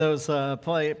those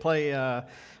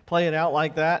play it out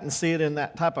like that and see it in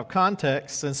that type of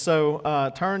context. And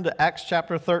so turn to Acts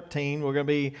chapter 13. We're going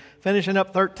to be finishing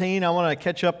up 13. I want to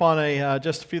catch up on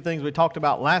just a few things we talked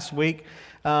about last week,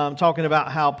 talking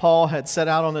about how Paul had set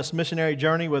out on this missionary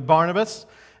journey with Barnabas.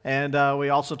 And we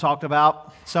also talked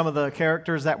about some of the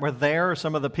characters that were there,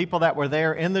 some of the people that were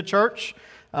there in the church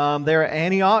there at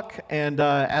Antioch. And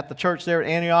at the church there at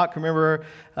Antioch, remember,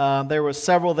 there were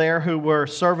several there who were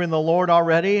serving the Lord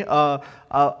already.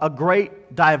 A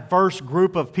great diverse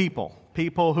group of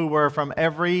people who were from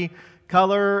every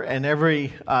color and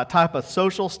every type of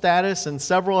social status, and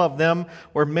several of them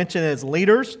were mentioned as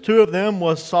leaders. Two of them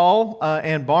was Saul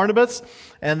and Barnabas,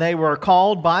 and they were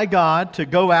called by God to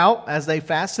go out as they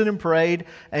fasted and prayed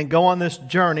and go on this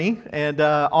journey. And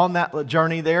on that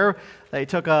journey there, they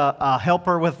took a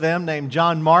helper with them named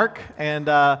John Mark. And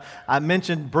I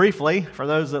mentioned briefly, for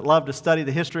those that love to study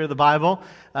the history of the Bible,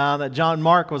 that John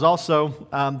Mark was also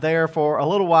there for a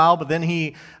little while, but then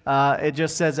it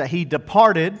just says that he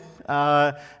departed.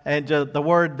 The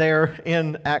word there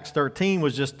in Acts 13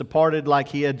 was just departed, like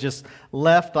he had just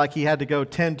left, like he had to go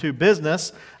tend to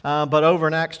business. But over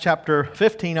in Acts chapter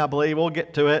 15, I believe, we'll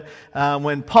get to it,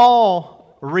 when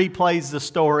Paul replays the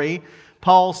story,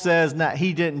 Paul says that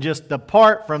he didn't just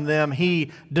depart from them,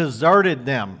 he deserted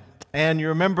them. And you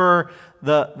remember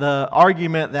the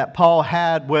argument that Paul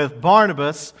had with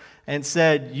Barnabas and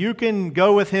said, you can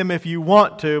go with him if you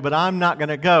want to, but I'm not going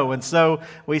to go. And so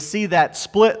we see that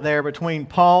split there between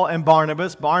Paul and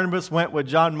Barnabas. Barnabas went with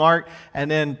John Mark, and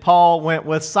then Paul went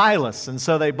with Silas. And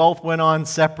so they both went on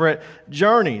separate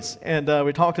journeys. And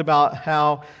we talked about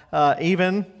how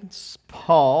even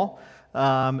Paul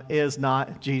is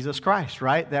not Jesus Christ,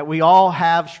 right? That we all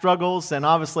have struggles, and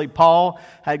obviously Paul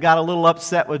had got a little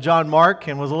upset with John Mark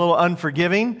and was a little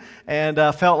unforgiving and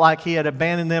felt like he had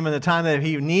abandoned them in the time that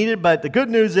he needed. But the good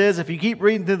news is, if you keep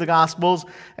reading through the Gospels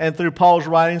and through Paul's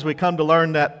writings, we come to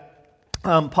learn that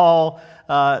Paul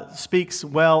speaks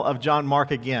well of John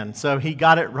Mark again. So he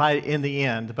got it right in the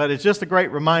end. But it's just a great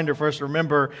reminder for us to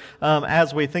remember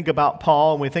as we think about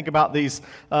Paul and we think about these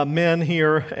men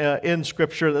here in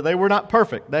Scripture, that they were not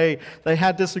perfect. They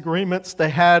had disagreements. They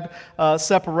had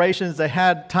separations. They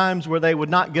had times where they would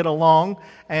not get along.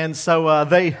 And so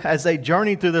as they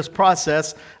journeyed through this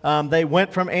process, they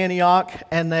went from Antioch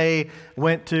and they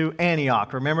went to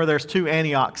Antioch. Remember, there's two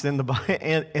Antiochs in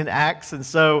Acts, and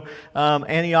so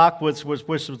Antioch which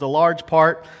was the large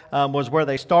part, was where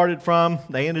they started from.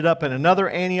 They ended up in another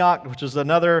Antioch, which is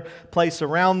another place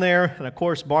around there. And of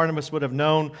course, Barnabas would have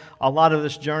known a lot of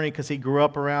this journey because he grew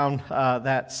up around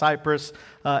that Cyprus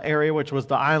area, which was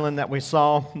the island that we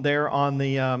saw there on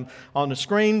the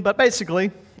screen. But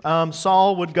basically,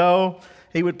 Saul would go,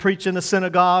 he would preach in the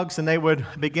synagogues, and they would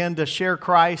begin to share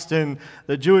Christ, and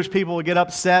the Jewish people would get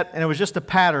upset, and it was just a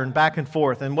pattern back and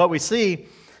forth. And what we see,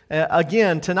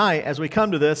 again, tonight, as we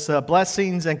come to this,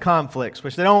 blessings and conflicts,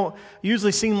 which they don't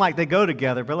usually seem like they go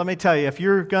together, but let me tell you, if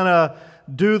you're going to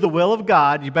do the will of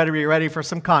God, you better be ready for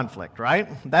some conflict, right?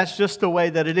 That's just the way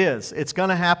that it is. It's going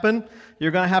to happen.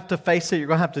 You're going to have to face it. You're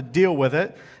going to have to deal with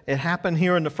it. It happened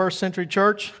here in the first century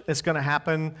church. It's going to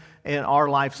happen in our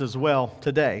lives as well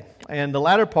today. And the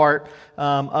latter part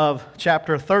of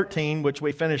chapter 13, which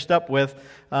we finished up with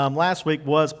last week,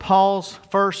 was Paul's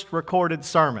first recorded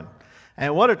sermon.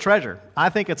 And what a treasure. I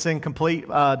think it's in complete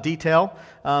detail.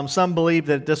 Some believe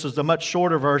that this was a much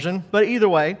shorter version. But either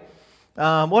way,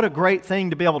 what a great thing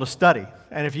to be able to study.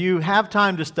 And if you have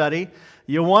time to study,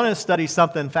 you want to study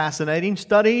something fascinating,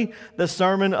 study the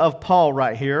sermon of Paul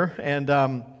right here,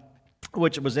 and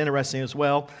which was interesting as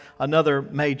well. Another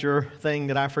major thing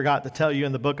that I forgot to tell you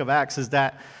in the book of Acts is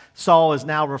that Saul is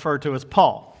now referred to as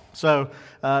Paul. So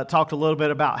talked a little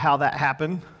bit about how that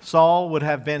happened. Saul would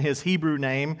have been his Hebrew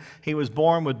name. He was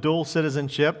born with dual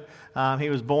citizenship. He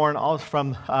was born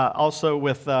also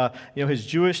with his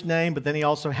Jewish name, but then he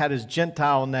also had his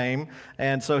Gentile name.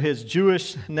 And so his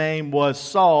Jewish name was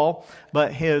Saul,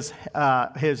 but his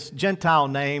Gentile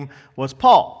name was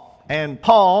Paul. And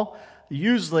Paul,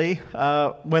 usually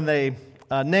when they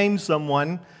named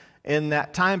someone in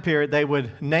that time period, they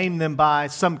would name them by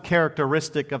some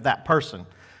characteristic of that person.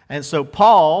 And so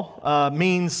Paul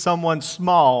means someone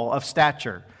small of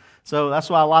stature. So that's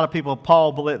why a lot of people,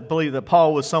 believe that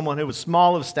Paul was someone who was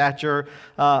small of stature,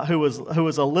 who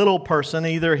was a little person.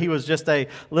 Either he was just a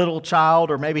little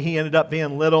child, or maybe he ended up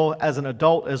being little as an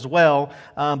adult as well.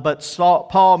 But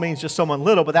Paul means just someone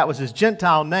little, but that was his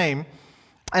Gentile name.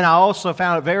 And I also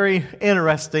found it very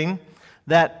interesting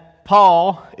that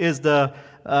Paul is the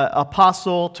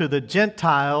apostle to the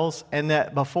Gentiles, and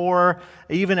that before,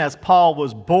 even as Paul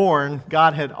was born,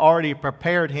 God had already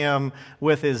prepared him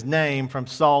with his name from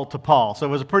Saul to Paul. So it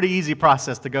was a pretty easy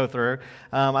process to go through.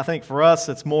 I think for us,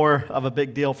 it's more of a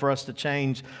big deal for us to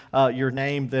change your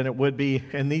name than it would be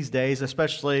in these days,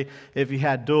 especially if you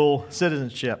had dual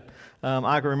citizenship.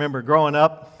 I can remember growing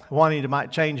up wanting to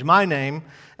change my name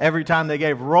every time they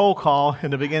gave roll call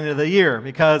in the beginning of the year,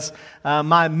 because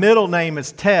my middle name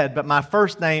is Ted, but my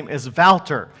first name is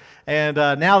Valter. And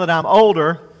now that I'm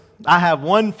older, I have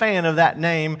one fan of that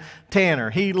name, Tanner.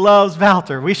 He loves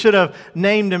Valter. We should have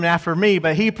named him after me,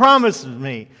 but he promises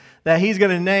me that he's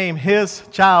going to name his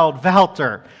child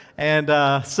Valter.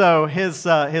 And so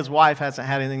his wife hasn't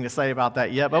had anything to say about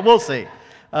that yet, but we'll see.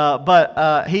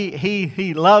 But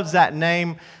he loves that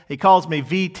name. He calls me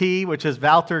VT, which is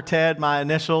Valter Ted, my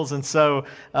initials, and so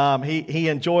he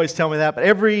enjoys telling me that. But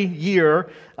every year,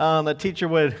 the teacher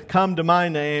would come to my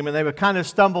name, and they would kind of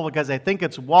stumble because they think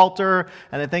it's Walter,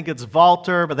 and they think it's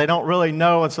Valter, but they don't really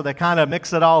know, and so they kind of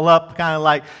mix it all up, kind of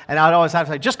like, and I'd always have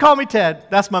to say, just call me Ted.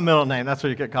 That's my middle name. That's what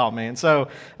you could call me. And so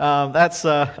that's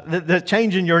the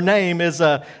changing your name is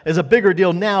a bigger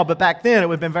deal now, but back then it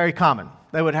would have been very common.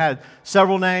 They would have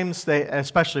several names,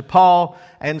 especially Paul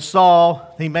and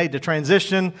Saul. He made the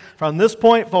transition from this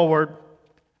point forward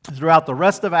throughout the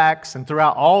rest of Acts and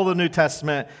throughout all the New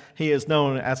Testament. He is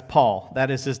known as Paul.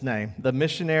 That is his name, the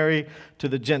missionary to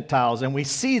the Gentiles. And we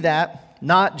see that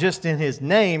not just in his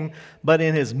name, but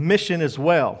in his mission as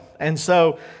well. And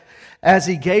so as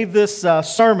he gave this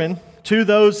sermon to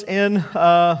those in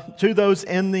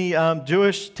the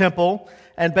Jewish temple,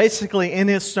 and basically in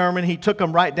his sermon, he took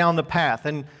them right down the path.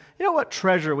 And you know what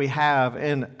treasure we have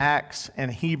in Acts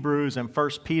and Hebrews and 1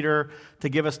 Peter to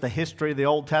give us the history of the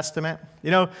Old Testament?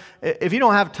 You know, if you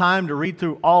don't have time to read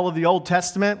through all of the Old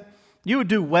Testament, you would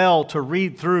do well to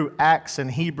read through Acts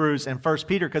and Hebrews and 1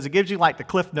 Peter, because it gives you like the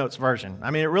Cliff Notes version. I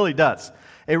mean, it really does.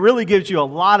 It really gives you a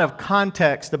lot of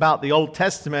context about the Old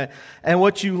Testament. And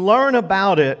what you learn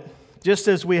about it, just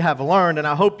as we have learned, and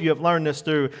I hope you have learned this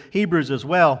through Hebrews as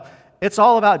well, it's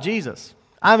all about Jesus.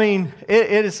 I mean,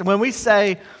 it is when we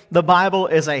say the Bible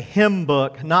is a hymn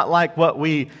book, not like what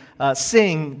we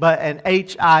sing, but an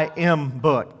H-I-M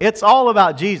book. It's all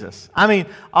about Jesus. I mean,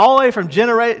 all the way from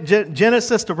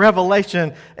Genesis to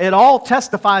Revelation, it all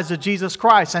testifies to Jesus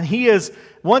Christ. And he is,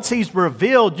 once he's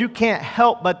revealed, you can't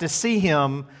help but to see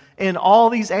him in all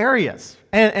these areas.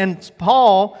 And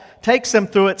Paul takes them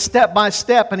through it step by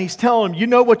step, and he's telling them, you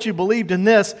know what you believed in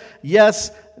this?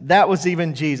 Yes, that was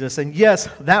even Jesus. And yes,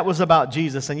 that was about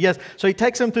Jesus. And yes, so he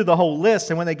takes them through the whole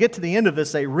list. And when they get to the end of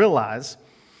this, they realize,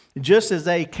 just as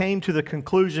they came to the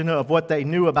conclusion of what they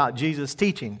knew about Jesus'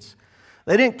 teachings,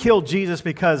 they didn't kill Jesus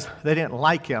because they didn't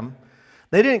like him.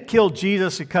 They didn't kill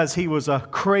Jesus because he was a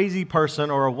crazy person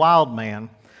or a wild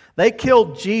man. They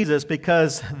killed Jesus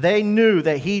because they knew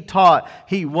that he taught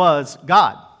he was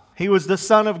God. He was the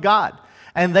Son of God.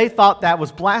 And they thought that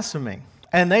was blasphemy.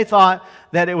 And they thought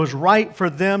that it was right for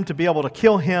them to be able to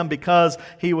kill him because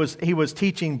he was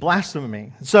teaching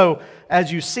blasphemy. So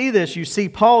as you see this, you see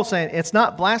Paul saying it's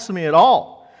not blasphemy at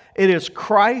all. It is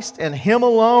Christ and him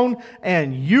alone,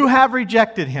 and you have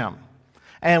rejected him.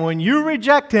 And when you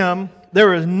reject him,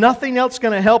 there is nothing else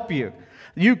going to help you.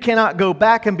 You cannot go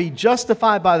back and be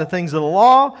justified by the things of the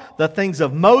law, the things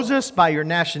of Moses, by your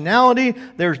nationality.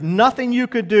 There's nothing you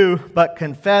could do but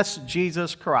confess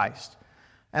Jesus Christ.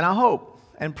 And I hope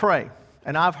and pray,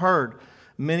 and I've heard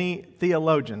many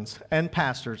theologians and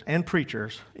pastors and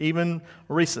preachers, even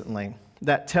recently,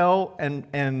 that tell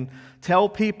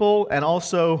people and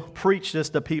also preach this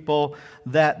to people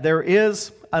that there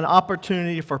is an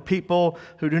opportunity for people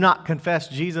who do not confess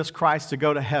Jesus Christ to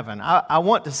go to heaven. I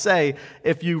want to say,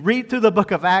 if you read through the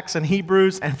book of Acts and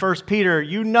Hebrews and 1 Peter,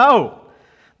 you know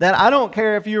that I don't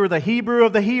care if you were the Hebrew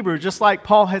of the Hebrew, just like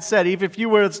Paul had said, even if you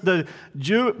were the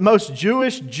most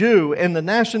Jewish Jew in the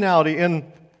nationality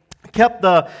and kept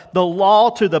the law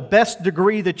to the best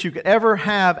degree that you could ever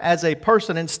have as a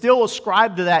person and still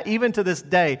ascribe to that even to this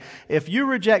day. If you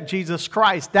reject Jesus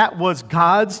Christ, that was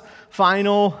God's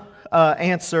final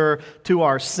answer to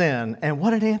our sin. And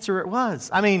what an answer it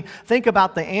was. I mean, think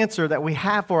about the answer that we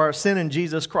have for our sin in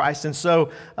Jesus Christ. And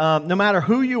so no matter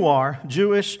who you are,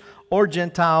 Jewish or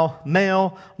Gentile,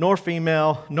 male nor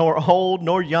female, nor old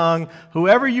nor young,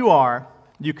 whoever you are,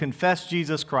 you confess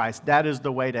Jesus Christ. That is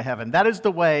the way to heaven. That is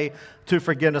the way to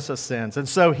forgiveness of sins. And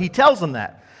so he tells them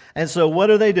that. And so what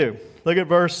do they do? Look at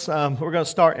verse, we're going to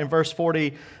start in verse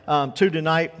 42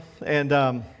 tonight. And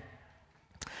I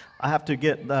have to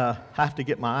get my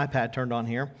iPad turned on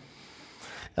here.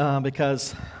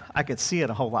 because I could see it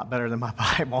a whole lot better than my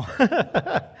Bible.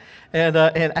 And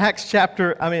in Acts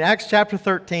chapter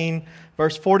 13,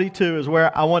 verse 42 is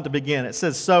where I want to begin. It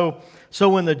says, so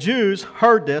when the Jews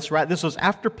heard this, right, this was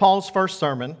after Paul's first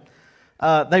sermon,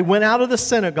 they went out of the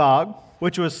synagogue,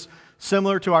 which was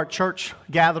similar to our church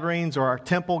gatherings or our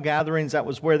temple gatherings. That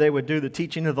was where they would do the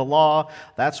teaching of the law.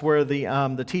 That's where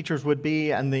the teachers would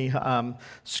be, and the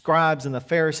scribes and the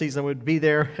Pharisees would be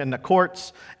there in the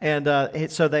courts. And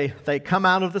so they come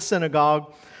out of the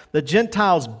synagogue. The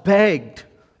Gentiles begged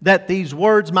that these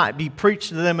words might be preached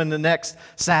to them in the next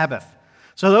Sabbath.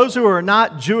 So those who are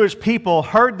not Jewish people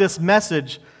heard this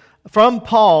message from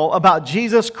Paul about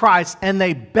Jesus Christ, and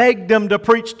they begged him to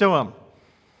preach to them.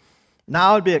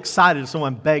 Now, I would be excited if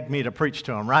someone begged me to preach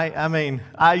to them, right? I mean,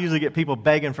 I usually get people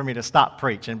begging for me to stop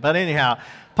preaching. But anyhow,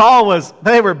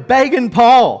 they were begging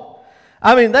Paul.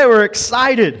 I mean, they were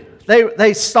excited.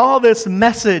 They saw this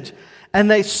message,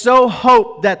 and they so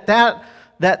hoped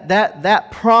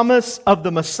that promise of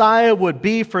the Messiah would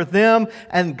be for them,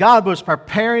 and God was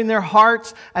preparing their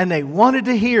hearts, and they wanted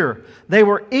to hear. They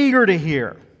were eager to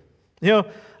hear. You know,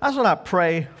 that's what I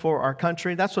pray for our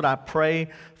country. That's what I pray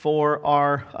for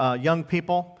our young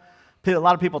people. A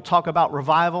lot of people talk about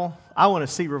revival. I want to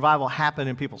see revival happen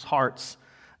in people's hearts.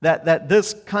 That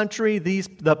this country,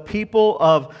 the people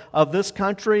of this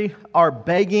country are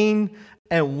begging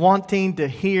and wanting to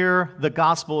hear the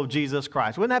gospel of Jesus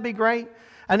Christ. Wouldn't that be great?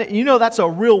 And you know that's a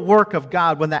real work of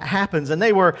God when that happens. And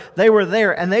they were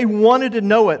there, and they wanted to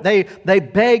know it. They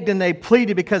begged and they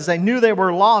pleaded because they knew they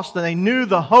were lost, and they knew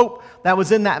the hope that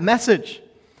was in that message.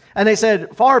 And they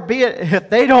said, far be it, if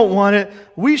they don't want it,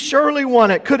 we surely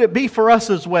want it. Could it be for us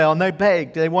as well? And they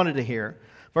begged. They wanted to hear.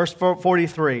 Verse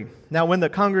 43. Now when the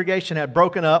congregation had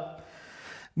broken up,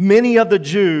 many of the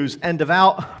Jews and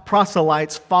devout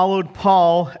proselytes followed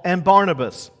Paul and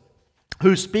Barnabas,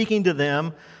 who, speaking to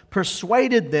them,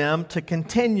 persuaded them to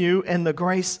continue in the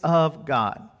grace of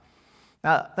God.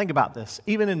 Now, think about this.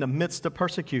 Even in the midst of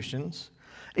persecutions,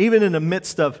 even in the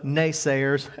midst of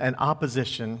naysayers and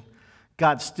opposition,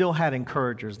 God still had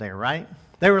encouragers there, right?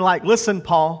 They were like, listen,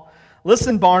 Paul,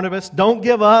 listen, Barnabas, don't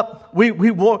give up. We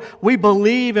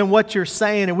believe in what you're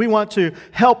saying, and we want to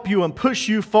help you and push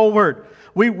you forward.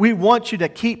 We want you to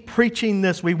keep preaching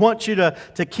this. We want you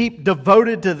to keep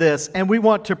devoted to this, and we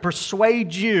want to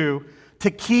persuade you to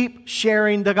keep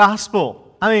sharing the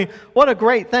gospel. I mean, what a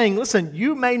great thing. Listen,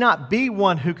 you may not be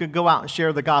one who could go out and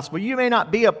share the gospel. You may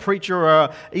not be a preacher or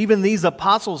even these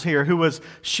apostles here who was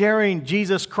sharing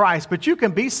Jesus Christ, but you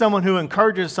can be someone who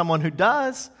encourages someone who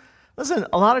does. Listen,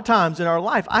 a lot of times in our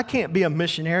life, I can't be a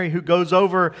missionary who goes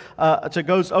over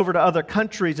to other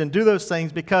countries and do those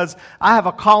things because I have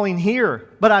a calling here.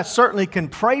 But I certainly can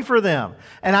pray for them,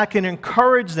 and I can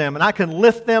encourage them, and I can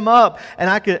lift them up, and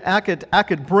I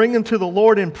could bring them to the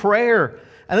Lord in prayer.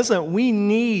 And listen, we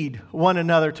need one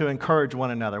another to encourage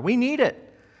one another. We need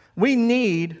it. We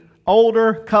need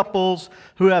older couples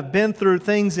who have been through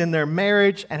things in their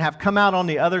marriage and have come out on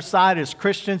the other side as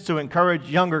Christians to encourage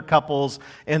younger couples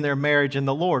in their marriage in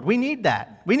the Lord. We need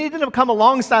that. We need them to come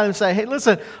alongside and say, hey,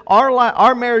 listen,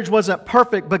 our marriage wasn't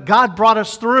perfect, but God brought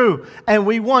us through, and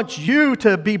we want you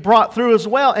to be brought through as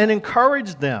well, and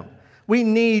encourage them. We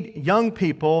need young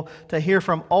people to hear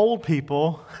from old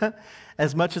people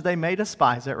as much as they may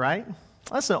despise it, right?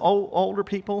 Listen, older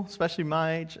people, especially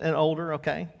my age and older,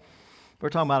 okay? We're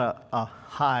talking about a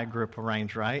high group of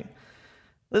range, right?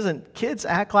 Listen, kids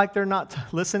act like they're not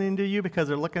listening to you because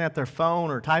they're looking at their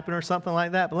phone or typing or something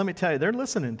like that. But let me tell you, they're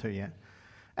listening to you.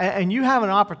 And you have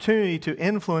an opportunity to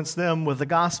influence them with the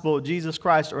gospel of Jesus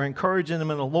Christ or encouraging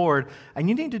them in the Lord. And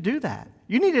you need to do that.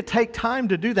 You need to take time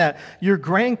to do that. Your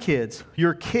grandkids,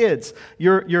 your kids,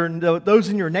 those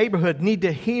in your neighborhood need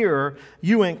to hear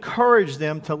you encourage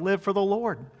them to live for the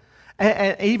Lord.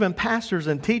 And even pastors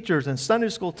and teachers and Sunday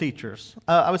school teachers.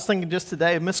 I was thinking just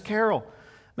today of Miss Carol.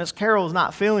 Miss Carol is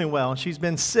not feeling well, and she's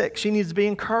been sick. She needs to be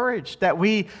encouraged. That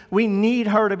we need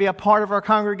her to be a part of our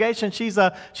congregation. She's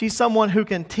someone who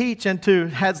can teach and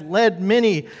has led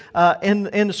many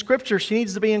in the Scripture. She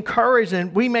needs to be encouraged,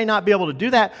 and we may not be able to do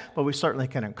that, but we certainly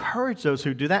can encourage those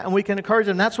who do that, and we can encourage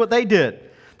them. That's what they did.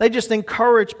 They just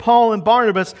encouraged Paul and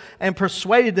Barnabas and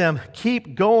persuaded them,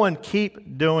 keep going,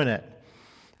 keep doing it.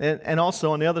 And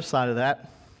also on the other side of that,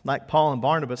 like Paul and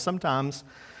Barnabas, sometimes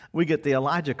we get the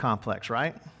Elijah complex,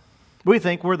 right? We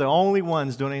think we're the only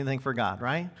ones doing anything for God,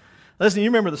 right? Listen, you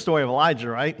remember the story of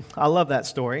Elijah, right? I love that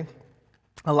story.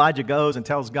 Elijah goes and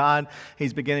tells God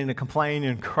he's beginning to complain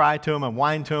and cry to him and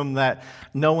whine to him that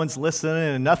no one's listening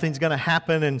and nothing's going to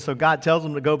happen. And so God tells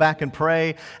him to go back and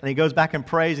pray. And he goes back and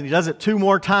prays, and he does it 2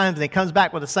 more times, and he comes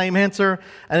back with the same answer.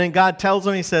 And then God tells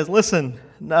him, he says, listen,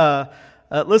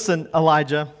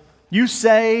 Elijah, you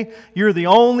say you're the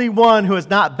only one who has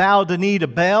not bowed the knee to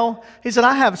Baal. He said,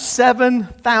 I have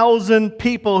 7,000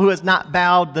 people who has not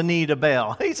bowed the knee to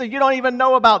Baal. He said, you don't even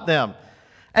know about them.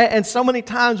 And so many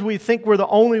times we think we're the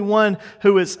only one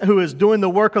who is doing the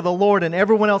work of the Lord, and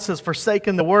everyone else has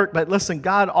forsaken the work. But listen,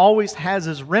 God always has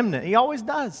his remnant. He always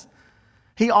does.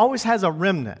 He always has a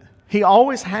remnant. He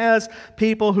always has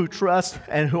people who trust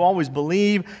and who always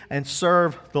believe and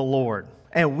serve the Lord.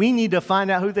 And we need to find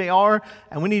out who they are,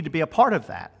 and we need to be a part of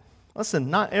that. Listen,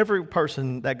 not every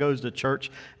person that goes to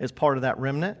church is part of that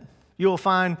remnant. You will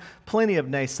find plenty of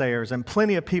naysayers and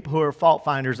plenty of people who are fault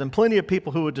finders and plenty of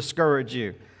people who would discourage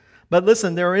you. But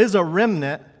listen, there is a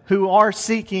remnant who is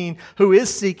seeking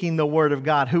the Word of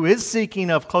God, who is seeking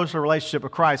a closer relationship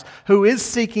with Christ, who is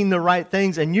seeking the right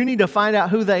things, and you need to find out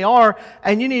who they are,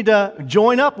 and you need to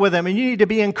join up with them, and you need to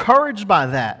be encouraged by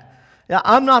that. Now,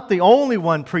 I'm not the only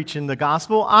one preaching the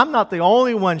gospel. I'm not the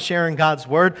only one sharing God's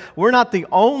Word. We're not the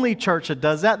only church that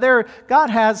does that. God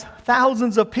has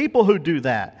thousands of people who do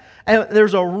that. And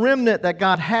there's a remnant that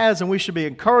God has, and we should be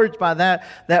encouraged by that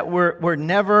we're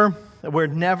never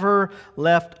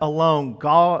left alone.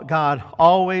 God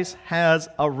always has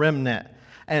a remnant.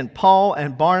 And Paul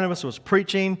and Barnabas was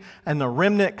preaching, and the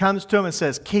remnant comes to him and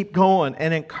says, keep going,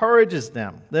 and encourages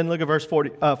them. Then look at verse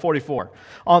 44.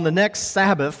 On the next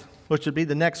Sabbath, which would be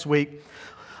the next week,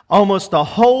 almost the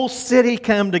whole city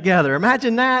came together.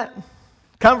 Imagine that.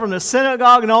 Come from the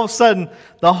synagogue, and all of a sudden,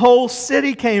 the whole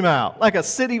city came out, like a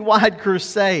citywide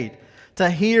crusade, to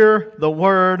hear the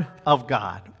Word of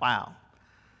God. Wow.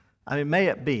 I mean, may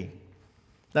it be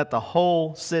that the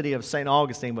whole city of St.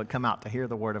 Augustine would come out to hear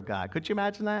the Word of God. Could you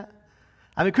imagine that?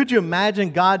 I mean, could you imagine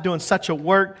God doing such a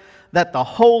work that the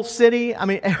whole city, I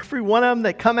mean, every one of them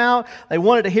that come out, they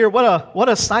wanted to hear, what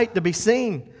a sight to be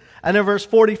seen. And in verse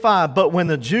 45, but when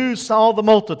the Jews saw the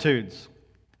multitudes,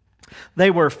 they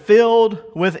were filled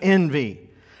with envy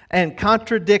and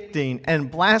contradicting and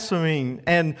blaspheming,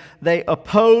 and they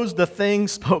opposed the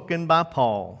things spoken by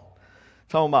Paul.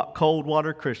 Talking about cold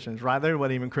water Christians, right? They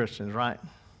weren't even Christians, right?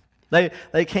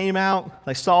 They came out,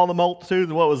 they saw the multitude,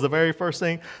 and what was the very first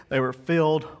thing? They were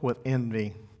filled with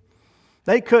envy.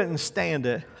 They couldn't stand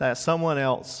it that someone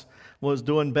else was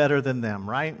doing better than them,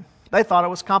 right? They thought it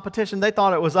was competition. They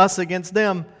thought it was us against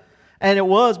them. And it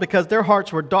was because their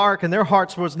hearts were dark and their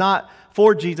hearts was not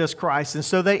for Jesus Christ. And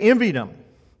so they envied him.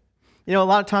 You know, a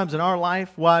lot of times in our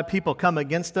life, why people come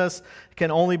against us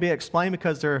can only be explained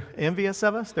because they're envious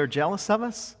of us. They're jealous of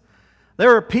us.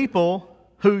 There are people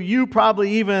who you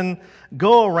probably even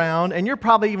go around, and you're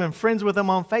probably even friends with them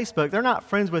on Facebook. They're not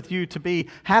friends with you to be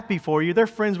happy for you. They're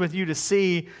friends with you to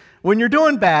see when you're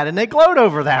doing bad, and they gloat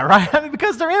over that, right? I mean,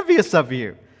 because they're envious of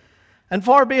you. And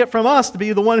far be it from us to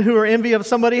be the one who are envy of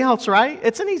somebody else, right?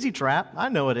 It's an easy trap. I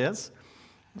know it is.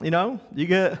 You know, you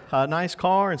get a nice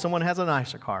car and someone has a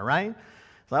nicer car, right?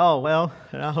 It's like, oh, well,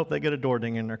 I hope they get a door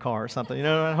ding in their car or something. You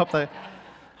know, I hope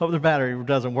their battery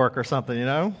doesn't work or something, you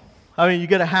know? I mean, you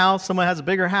get a house, someone has a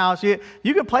bigger house. You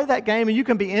can play that game and you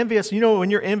can be envious. You know, when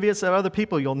you're envious of other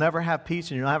people, you'll never have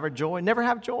peace and you'll never have joy. Never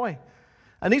have joy.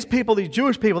 And these people, these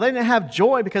Jewish people, they didn't have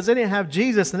joy because they didn't have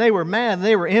Jesus, and they were mad and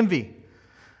they were envy.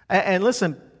 And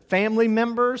listen, family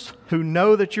members who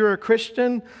know that you're a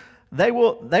Christian, they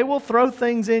will throw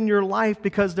things in your life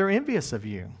because they're envious of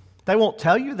you. They won't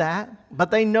tell you that,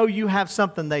 but they know you have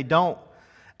something they don't.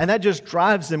 And that just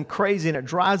drives them crazy, and it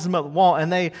drives them up the wall, and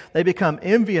they become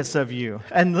envious of you.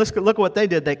 And look what they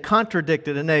did. They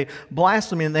contradicted, and they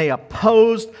blasphemed, and they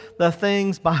opposed the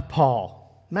things by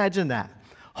Paul. Imagine that.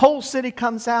 Whole city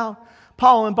comes out.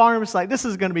 Paul and Barnabas like, this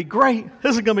is going to be great.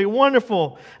 This is going to be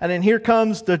wonderful. And then here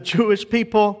comes the Jewish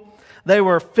people. They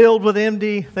were filled with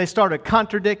envy. They started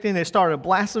contradicting. They started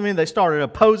blaspheming. They started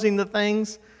opposing the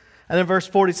things. And then verse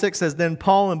 46 says, then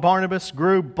Paul and Barnabas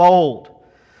grew bold.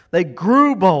 They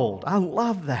grew bold. I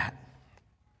love that.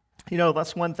 You know,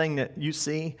 that's one thing that you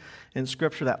see in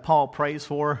Scripture that Paul prays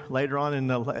for later on in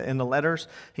the letters.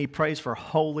 He prays for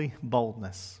holy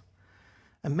boldness.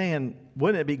 And man,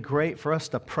 wouldn't it be great for us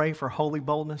to pray for holy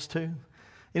boldness too?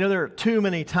 You know, there are too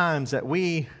many times that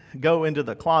we go into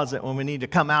the closet when we need to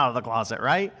come out of the closet,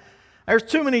 right? There's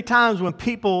too many times when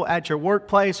people at your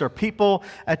workplace or people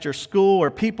at your school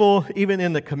or people even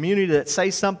in the community that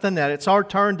say something that it's our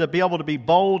turn to be able to be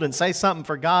bold and say something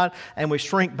for God, and we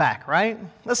shrink back, right?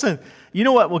 Listen, you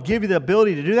know what will give you the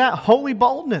ability to do that? Holy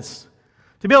boldness.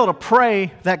 To be able to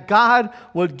pray that God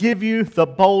would give you the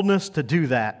boldness to do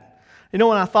that. You know,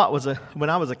 when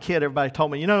I was a kid, everybody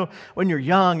told me, when you're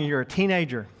young and you're a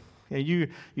teenager, you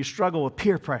struggle with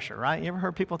peer pressure, right? You ever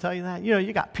heard people tell you that?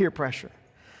 You got peer pressure.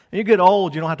 And you get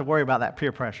old, you don't have to worry about that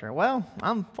peer pressure. Well,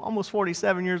 I'm almost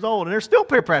 47 years old, and there's still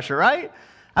peer pressure, right?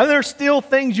 I mean, there's still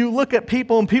things you look at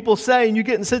people and people say, and you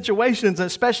get in situations,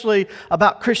 especially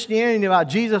about Christianity, about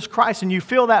Jesus Christ, and you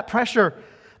feel that pressure.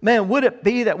 Man, would it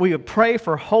be that we would pray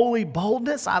for holy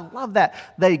boldness? I love that.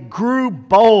 They grew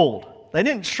bold. They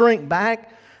didn't shrink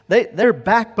back. Their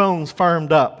backbones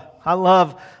firmed up. I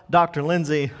love Dr.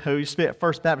 Lindsay, who used to be at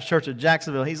First Baptist Church at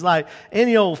Jacksonville. He's like,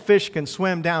 any old fish can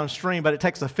swim downstream, but it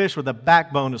takes a fish with a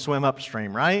backbone to swim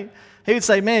upstream, right? He would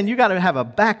say, man, you got to have a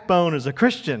backbone as a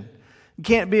Christian. You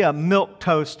can't be a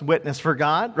milquetoast witness for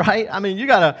God, right? I mean, you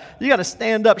gotta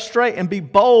stand up straight and be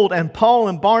bold. And Paul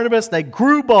and Barnabas, they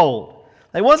grew bold.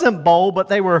 They wasn't bold, but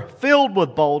they were filled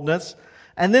with boldness.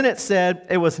 And then it said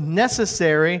it was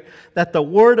necessary that the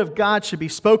word of God should be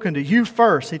spoken to you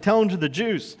first. He told them to the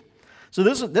Jews. So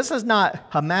this is not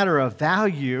a matter of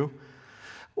value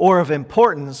or of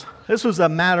importance. This was a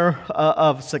matter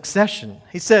of succession.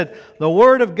 He said the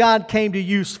word of God came to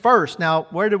you first. Now,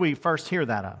 where did we first hear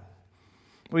that of?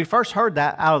 We first heard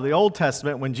that out of the Old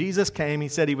Testament. When Jesus came, he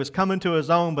said he was coming to his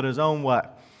own, but his own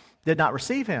what? Did not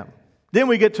receive him. Then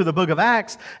we get to the book of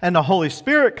Acts, and the Holy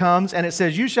Spirit comes, and it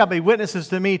says, you shall be witnesses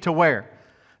to me to where?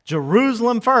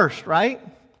 Jerusalem first, right?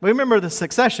 We remember the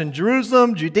succession.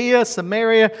 Jerusalem, Judea,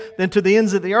 Samaria, then to the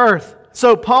ends of the earth.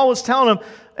 So Paul was telling them,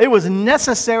 it was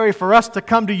necessary for us to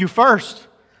come to you first.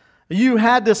 You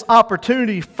had this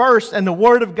opportunity first, and the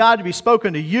word of God to be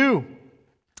spoken to you.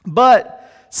 But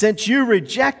since you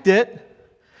reject it,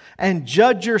 and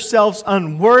judge yourselves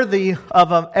unworthy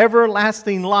of an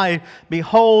everlasting life,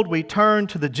 behold, we turn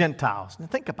to the Gentiles. Now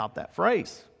think about that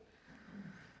phrase.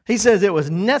 He says it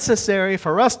was necessary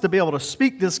for us to be able to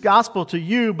speak this gospel to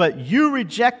you, but you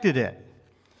rejected it.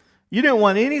 You didn't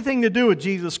want anything to do with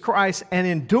Jesus Christ, and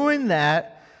in doing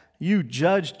that, you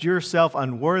judged yourself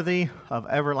unworthy of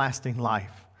everlasting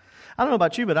life. I don't know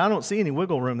about you, but I don't see any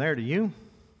wiggle room there, do you?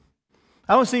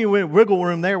 I don't see any wiggle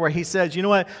room there where he says, you know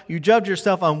what, you judge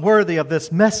yourself unworthy of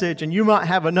this message and you might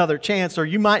have another chance, or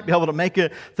you might be able to make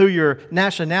it through your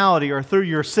nationality or through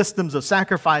your systems of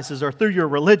sacrifices or through your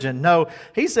religion. No,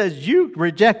 he says you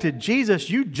rejected Jesus,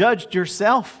 you judged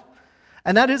yourself.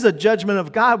 And that is a judgment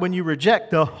of God when you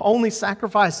reject the only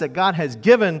sacrifice that God has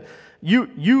given.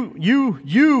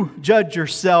 You judge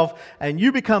yourself and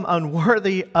you become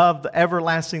unworthy of the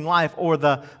everlasting life or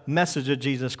the message of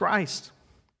Jesus Christ.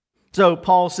 So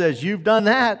Paul says, you've done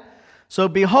that. So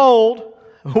behold,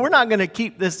 we're not going to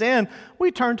keep this in.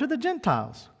 We turn to the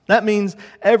Gentiles. That means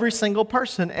every single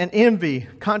person, and envy,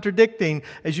 contradicting,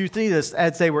 as you see this,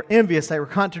 as they were envious, they were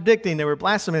contradicting, they were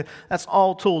blaspheming. That's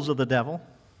all tools of the devil.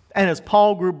 And as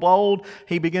Paul grew bold,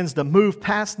 he begins to move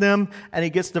past them, and he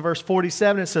gets to verse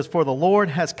 47. It says, for the Lord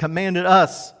has commanded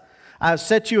us, I have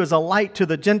set you as a light to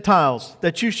the Gentiles,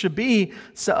 that you should be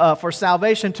for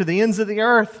salvation to the ends of the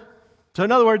earth. So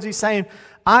in other words, he's saying,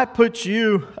 I put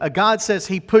you, God says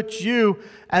he puts you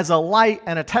as a light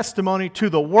and a testimony to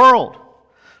the world,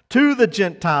 to the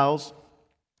Gentiles,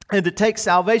 and to take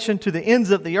salvation to the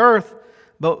ends of the earth.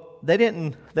 But they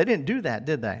didn't do that,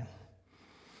 did they?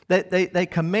 They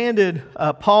commanded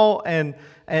Paul and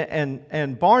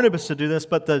Barnabas to do this,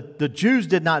 but the Jews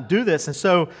did not do this. And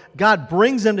so God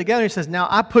brings them together. He says, now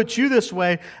I put you this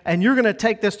way, and you're going to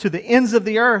take this to the ends of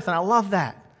the earth. And I love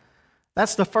that.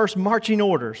 That's the first marching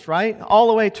orders, right? All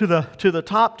the way to the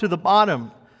top to the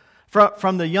bottom,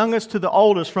 from the youngest to the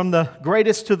oldest, from the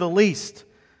greatest to the least,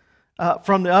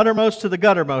 from the uttermost to the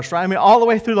guttermost, right? I mean, all the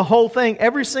way through the whole thing.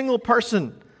 Every single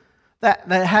person that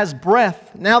has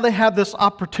breath, now they have this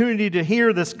opportunity to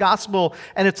hear this gospel,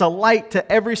 and it's a light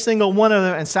to every single one of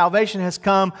them, and salvation has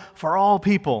come for all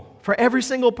people, for every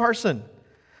single person.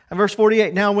 And verse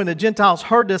 48, now when the Gentiles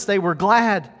heard this, they were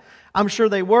glad. I'm sure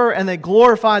they were, and they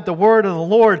glorified the word of the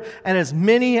Lord, and as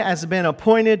many as have been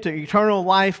appointed to eternal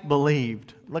life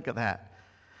believed. Look at that.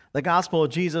 The gospel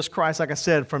of Jesus Christ, like I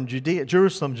said, from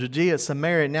Jerusalem, Judea,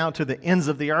 Samaria, now to the ends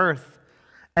of the earth.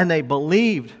 And they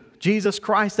believed Jesus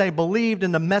Christ. They believed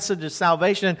in the message of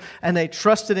salvation, and they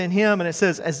trusted in him. And it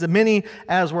says, as many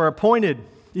as were appointed.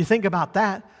 You think about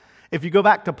that. If you go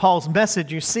back to Paul's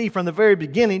message, you see from the very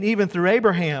beginning, even through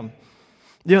Abraham,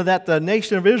 that the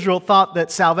nation of Israel thought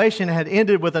that salvation had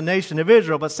ended with the nation of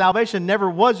Israel. But salvation never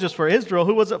was just for Israel.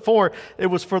 Who was it for? It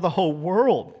was for the whole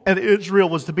world. And Israel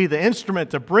was to be the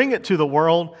instrument to bring it to the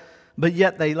world, but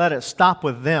yet they let it stop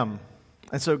with them.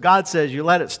 And so God says, you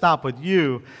let it stop with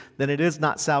you, then it is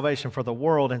not salvation for the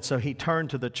world. And so he turned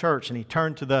to the church and he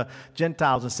turned to the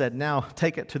Gentiles and said, now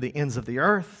take it to the ends of the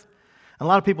earth. And a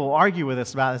lot of people argue with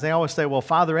us about this. They always say, well,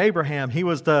 Father Abraham, he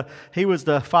was the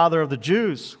father of the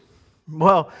Jews.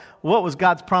 Well, what was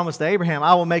God's promise to Abraham?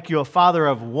 I will make you a father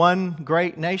of one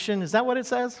great nation. Is that what it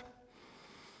says?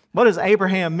 What does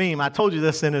Abraham mean? I told you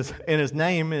this in his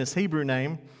name, in his Hebrew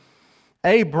name.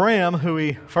 Abram, who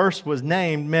he first was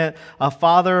named, meant a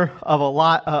father of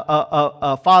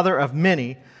a father of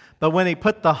many. But when he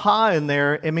put the ha in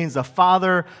there, it means a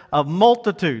father of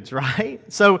multitudes, right?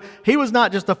 So he was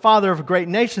not just a father of great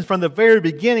nations. From the very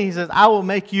beginning, he says, I will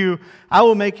make you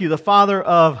the father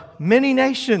of many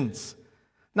nations.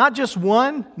 Not just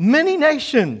one, many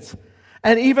nations.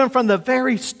 And even from the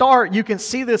very start, you can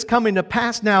see this coming to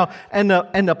pass now, and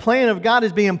the plan of God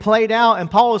is being played out. And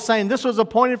Paul is saying this was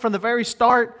appointed from the very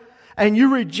start, and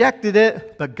you rejected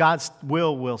it, but God's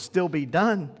will still be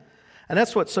done. And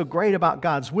that's what's so great about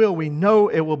God's will. We know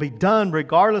it will be done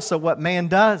regardless of what man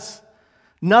does.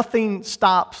 Nothing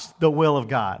stops the will of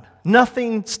God.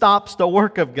 Nothing stops the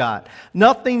work of God.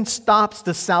 Nothing stops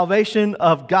the salvation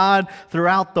of God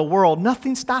throughout the world.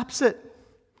 Nothing stops it.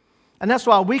 And that's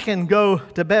why we can go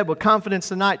to bed with confidence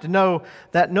tonight to know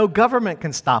that no government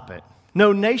can stop it.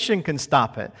 No nation can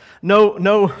stop it.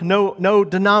 No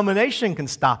denomination can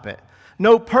stop it.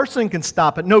 No person can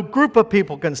stop it. No group of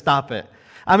people can stop it.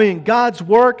 I mean, God's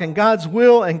work and God's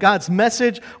will and God's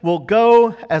message will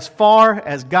go as far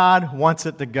as God wants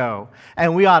it to go.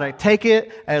 And we ought to take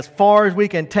it as far as we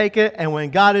can take it. And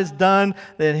when God is done,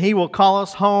 then He will call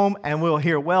us home and we'll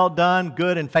hear, well done,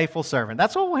 good and faithful servant.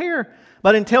 That's what we'll hear.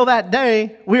 But until that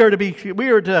day, we are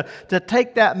to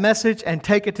take that message and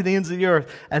take it to the ends of the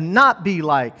earth and not be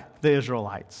like the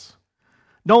Israelites.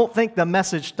 Don't think the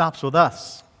message stops with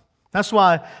us. That's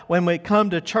why when we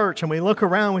come to church and we look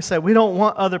around, we say, we don't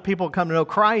want other people to come to know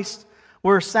Christ.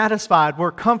 We're satisfied.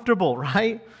 We're comfortable,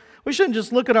 right? We shouldn't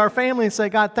just look at our family and say,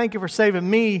 God, thank you for saving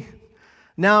me.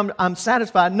 Now I'm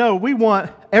satisfied. No, we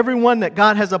want everyone that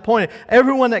God has appointed,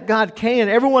 everyone that God can,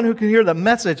 everyone who can hear the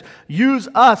message, use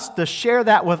us to share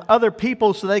that with other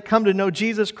people so they come to know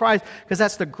Jesus Christ, because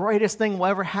that's the greatest thing will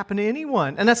ever happen to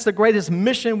anyone. And that's the greatest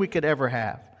mission we could ever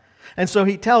have. And so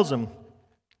he tells them,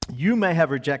 you may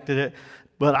have rejected it,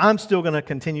 but I'm still going to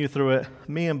continue through it,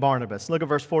 me and Barnabas. Look at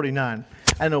verse 49.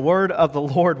 And the word of the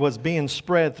Lord was being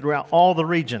spread throughout all the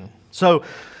region. So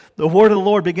the word of the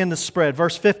Lord began to spread.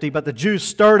 Verse 50, but the Jews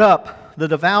stirred up the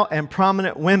devout and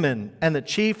prominent women and the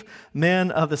chief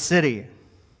men of the city.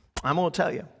 I'm going to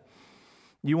tell you,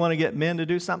 you want to get men to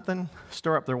do something?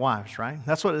 Stir up their wives, right?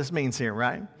 That's what this means here,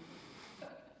 right?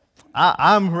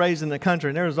 I'm raised in the country,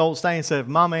 and there's an old saying that said, if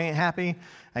mama ain't happy,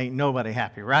 ain't nobody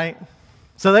happy, right?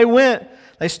 So they went,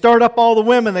 they stirred up all the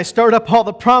women, they stirred up all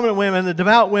the prominent women, the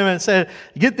devout women, and said,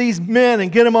 get these men and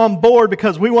get them on board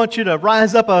because we want you to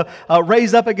raise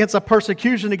up against a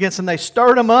persecution against them. They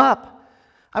stirred them up.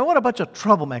 I want a bunch of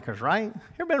troublemakers, right? You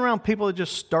ever been around people that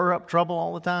just stir up trouble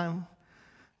all the time?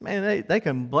 Man, they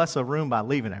can bless a room by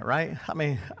leaving it, right? I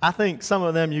mean, I think some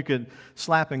of them you could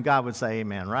slap and God would say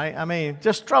amen, right? I mean,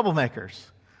 just troublemakers.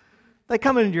 They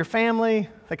come into your family,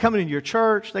 they come into your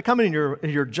church, they come in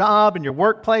your job, in your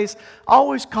workplace,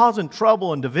 always causing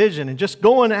trouble and division and just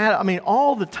going at it, I mean,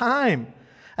 all the time.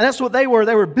 And that's what they were.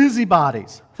 They were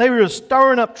busybodies. They were just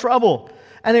stirring up trouble.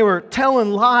 And they were telling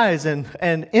lies and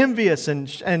envious and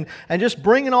just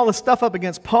bringing all this stuff up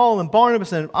against Paul and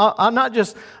Barnabas. And I'm not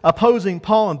just opposing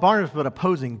Paul and Barnabas, but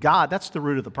opposing God. That's the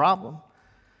root of the problem.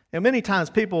 And many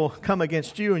times people come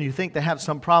against you and you think they have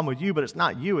some problem with you, but it's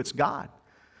not you, it's God.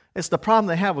 It's the problem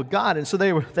they have with God. And so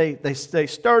they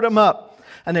stirred them up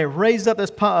and they raised up this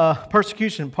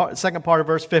persecution, second part of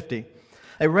verse 50.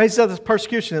 They raised up this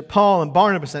persecution at Paul and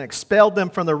Barnabas and expelled them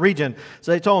from the region.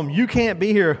 So they told them, you can't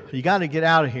be here. You got to get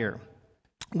out of here.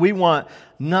 We want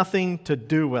nothing to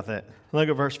do with it. Look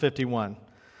at verse 51.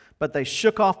 But they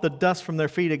shook off the dust from their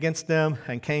feet against them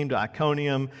and came to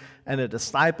Iconium, and the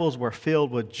disciples were filled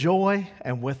with joy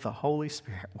and with the Holy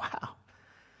Spirit. Wow.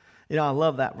 You know, I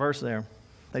love that verse there.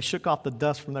 They shook off the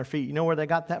dust from their feet. You know where they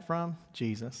got that from?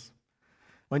 Jesus.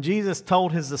 When Jesus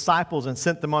told his disciples and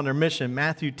sent them on their mission,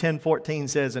 Matthew 10:14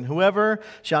 says, and whoever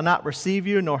shall not receive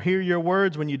you nor hear your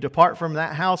words when you depart from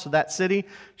that house or that city,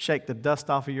 shake the dust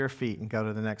off of your feet and go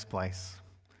to the next place.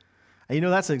 And you know,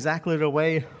 that's exactly the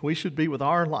way we should be with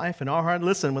our life and our heart.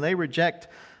 Listen, when they reject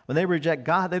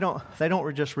God, they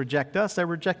don't just reject us, they're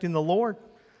rejecting the Lord.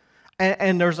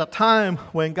 And there's a time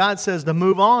when God says to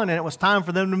move on, and it was time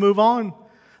for them to move on.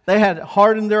 They had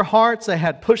hardened their hearts. They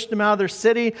had pushed them out of their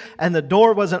city, and the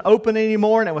door wasn't open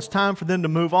anymore, and it was time for them to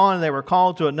move on. And they were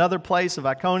called to another place of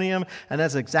Iconium, and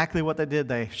that's exactly what they did.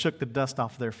 They shook the dust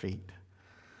off their feet.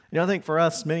 I think for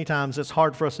us, many times it's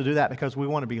hard for us to do that because we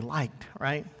want to be liked,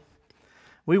 right?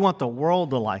 We want the world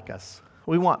to like us.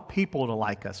 We want people to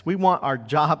like us. We want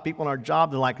people in our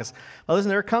job to like us. Well, listen,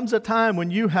 there comes a time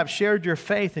when you have shared your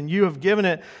faith and you have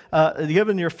given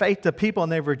your faith to people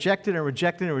and they've rejected and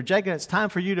rejected and rejected. It's time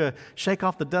for you to shake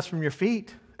off the dust from your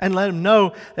feet and let them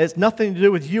know that it's nothing to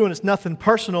do with you and it's nothing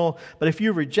personal. But if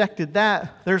you rejected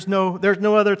that, there's no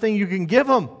other thing you can give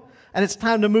them. And it's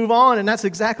time to move on. And that's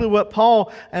exactly what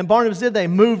Paul and Barnabas did. They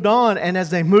moved on. And as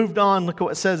they moved on, look at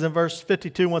what it says in verse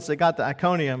 52. Once they got to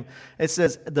Iconium, it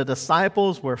says, the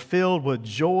disciples were filled with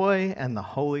joy and the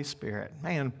Holy Spirit.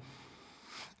 Man,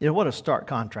 what a stark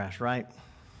contrast, right?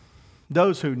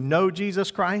 Those who know Jesus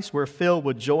Christ were filled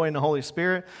with joy in the Holy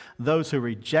Spirit. Those who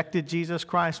rejected Jesus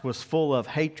Christ was full of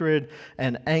hatred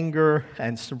and anger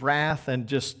and wrath and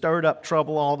just stirred up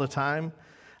trouble all the time.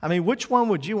 I mean, which one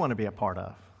would you want to be a part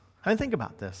of? Think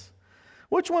about this.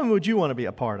 Which one would you want to be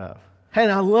a part of?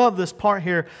 And I love this part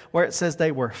here where it says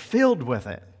they were filled with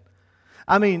it.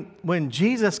 I mean, when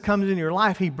Jesus comes in your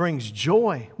life, He brings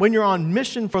joy. When you're on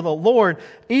mission for the Lord,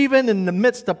 even in the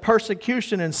midst of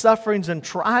persecution and sufferings and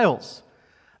trials,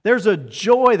 there's a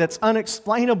joy that's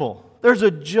unexplainable. There's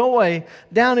a joy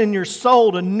down in your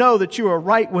soul to know that you are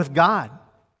right with God.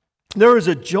 There is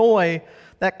a joy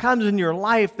that comes in your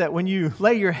life that when you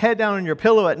lay your head down on your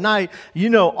pillow at night, you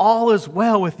know all is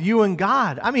well with you and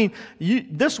God. I mean,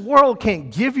 this world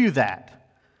can't give you that.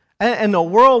 And the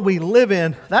world we live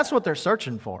in, that's what they're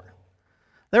searching for.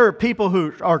 There are people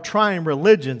who are trying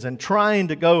religions and trying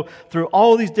to go through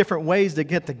all these different ways to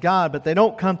get to God, but they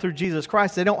don't come through Jesus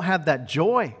Christ. They don't have that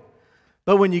joy.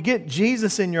 But when you get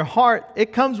Jesus in your heart,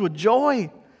 it comes with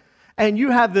joy. And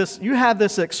you have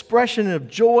this expression of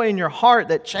joy in your heart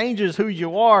that changes who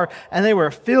you are. And they were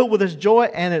filled with this joy,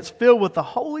 and it's filled with the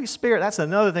Holy Spirit. That's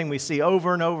another thing we see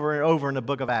over and over and over in the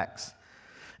book of Acts.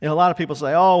 A lot of people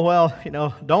say, oh,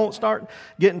 well, don't start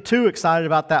getting too excited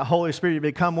about that Holy Spirit. You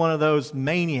become one of those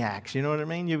maniacs. You know what I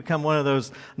mean? You become one of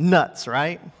those nuts,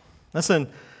 right? Listen,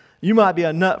 you might be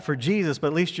a nut for Jesus, but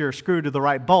at least you're screwed to the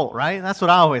right bolt, right? That's what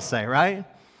I always say, right?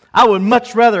 I would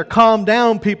much rather calm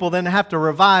down people than have to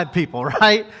revive people,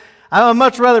 right? I would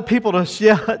much rather people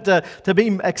to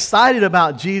be excited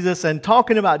about Jesus and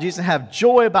talking about Jesus and have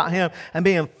joy about Him and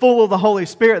being full of the Holy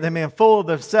Spirit than being full of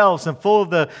themselves and full of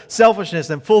the selfishness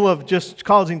and full of just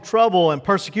causing trouble and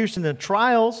persecution and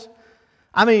trials.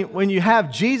 I mean, when you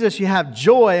have Jesus, you have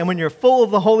joy. And when you're full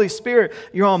of the Holy Spirit,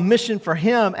 you're on mission for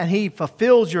Him and He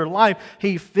fulfills your life.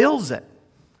 He fills it.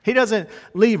 He doesn't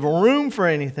leave room for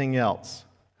anything else.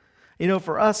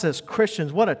 For us as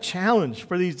Christians, what a challenge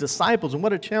for these disciples and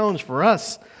what a challenge for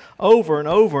us over and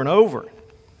over and over.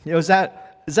 Is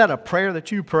that a prayer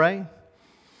that you pray?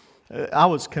 I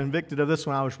was convicted of this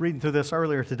when I was reading through this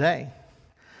earlier today.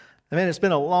 I mean, it's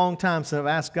been a long time since I've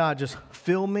asked God, just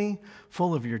fill me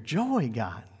full of your joy,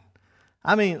 God.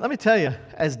 I mean, let me tell you,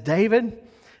 as David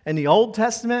in the Old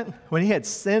Testament, when he had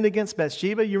sinned against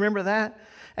Bathsheba, you remember that?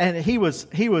 And he was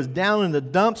down in the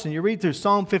dumps, and you read through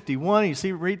Psalm 51,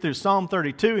 you read through Psalm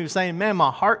 32, he was saying, man, my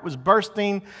heart was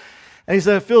bursting. And he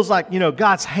said, it feels like,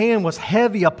 God's hand was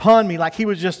heavy upon me, like He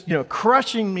was just,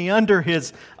 crushing me under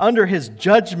His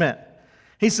judgment.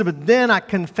 He said, but then I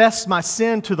confessed my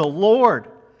sin to the Lord.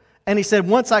 And he said,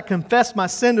 once I confessed my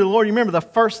sin to the Lord, you remember the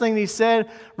first thing he said?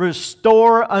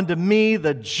 Restore unto me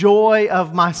the joy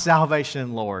of my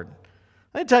salvation, Lord.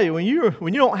 Let me tell you, when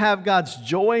you don't have God's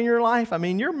joy in your life, I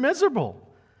mean, you're miserable.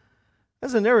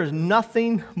 Listen, there is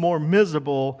nothing more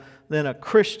miserable than a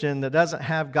Christian that doesn't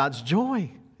have God's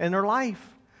joy in their life.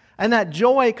 And that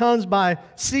joy comes by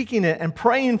seeking it and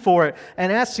praying for it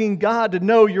and asking God to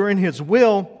know you're in His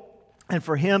will and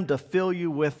for Him to fill you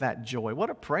with that joy. What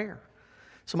a prayer.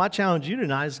 So my challenge to you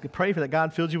tonight is to pray for that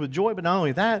God fills you with joy, but not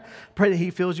only that, pray that He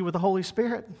fills you with the Holy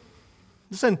Spirit.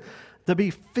 Listen, to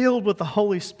be filled with the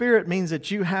Holy Spirit means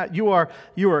that you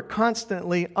are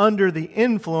constantly under the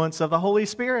influence of the Holy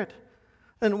Spirit.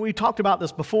 And we talked about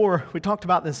this before. We talked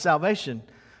about this salvation.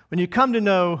 When you come to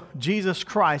know Jesus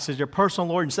Christ as your personal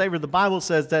Lord and Savior, the Bible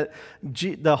says that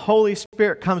the Holy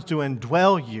Spirit comes to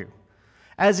indwell you.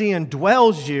 As He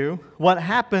indwells you, what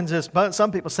happens is,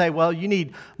 some people say, well, you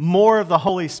need more of the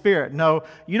Holy Spirit. No,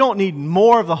 you don't need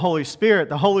more of the Holy Spirit.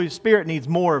 The Holy Spirit needs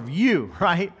more of you,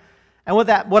 right? And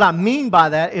what I mean by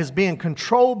that is being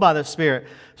controlled by the Spirit.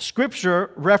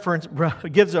 Scripture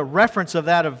gives a reference of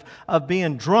that of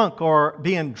being drunk or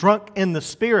being drunk in the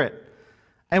Spirit.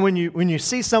 And when you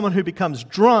see someone who becomes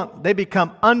drunk, they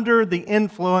become under the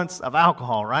influence of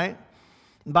alcohol, right?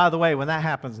 And by the way, when that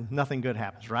happens, nothing good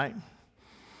happens, right?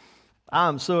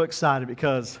 I'm so excited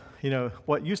because,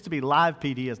 what used to be live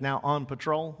PD is now on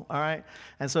patrol, all right?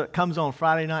 And so it comes on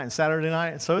Friday night and Saturday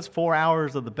night. So it's 4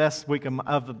 hours of the best week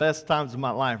of the best times of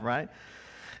my life, right?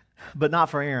 But not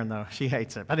for Erin, though. She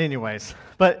hates it. But anyways,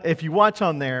 if you watch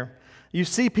on there, you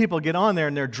see people get on there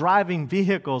and they're driving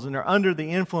vehicles and they're under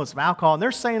the influence of alcohol and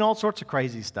they're saying all sorts of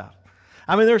crazy stuff.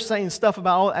 They're saying stuff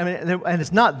about, and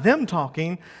it's not them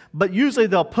talking, but usually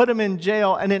they'll put them in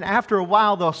jail, and then after a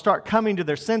while they'll start coming to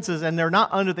their senses, and they're not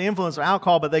under the influence of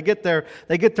alcohol, but they get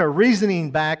their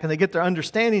reasoning back and they get their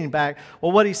understanding back.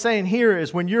 Well, what he's saying here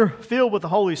is when you're filled with the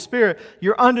Holy Spirit,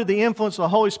 you're under the influence of the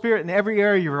Holy Spirit in every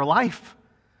area of your life.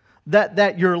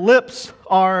 That your lips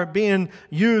are being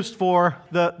used for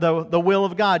the will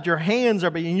of God. Your hands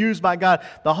are being used by God.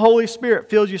 The Holy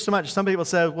Spirit fills you so much. Some people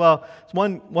say, well,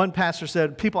 one pastor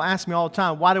said, people ask me all the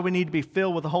time, why do we need to be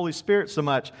filled with the Holy Spirit so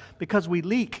much? Because we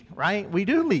leak, right? We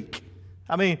do leak.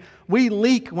 We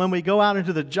leak when we go out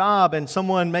into the job and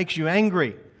someone makes you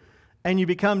angry. And you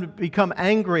become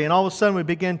angry, and all of a sudden we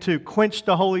begin to quench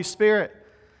the Holy Spirit.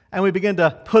 And we begin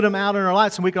to put Him out in our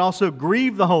lives, and we can also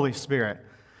grieve the Holy Spirit.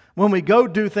 When we go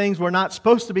do things we're not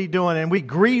supposed to be doing and we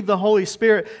grieve the Holy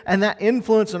Spirit, and that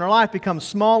influence in our life becomes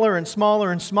smaller and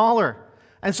smaller and smaller.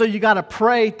 And so you got to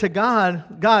pray to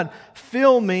God, God,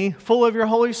 fill me full of your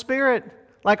Holy Spirit.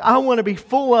 Like I want to be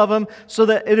full of Him so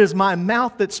that it is my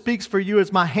mouth that speaks for you.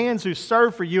 It's my hands who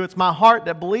serve for you. It's my heart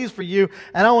that believes for you.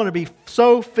 And I want to be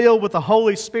so filled with the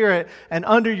Holy Spirit and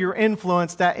under your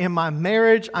influence that in my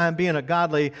marriage, I'm being a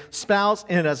godly spouse.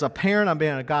 And as a parent, I'm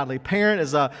being a godly parent.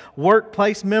 As a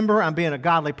workplace member, I'm being a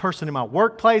godly person in my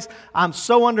workplace. I'm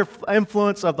so under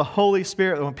influence of the Holy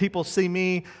Spirit that when people see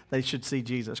me, they should see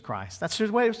Jesus Christ. That's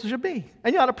the way it should be.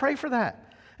 And you ought to pray for that.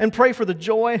 And pray for the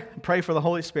joy, and pray for the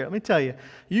Holy Spirit. Let me tell you,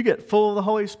 you get full of the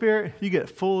Holy Spirit, you get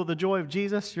full of the joy of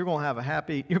Jesus, you're going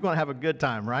to have a good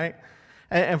time, right?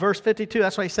 And verse 52,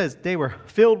 that's why he says they were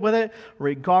filled with it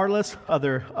regardless of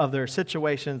their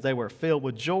situations. They were filled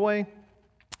with joy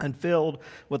and filled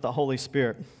with the Holy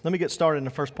Spirit. Let me get started in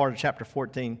the first part of chapter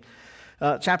 14.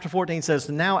 Chapter 14 says,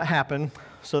 now it happened,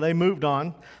 so they moved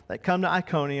on. They come to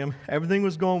Iconium. Everything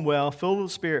was going well, full of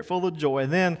the Spirit, full of joy.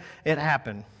 And then it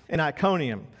happened in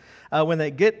Iconium. When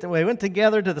they went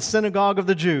together to the synagogue of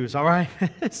the Jews, all right?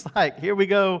 It's like, here we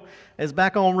go. It's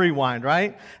back on rewind,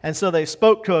 right? And so they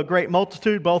spoke to a great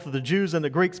multitude. Both of the Jews and the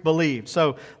Greeks believed.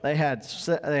 So they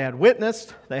had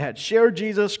witnessed, they had shared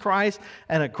Jesus Christ,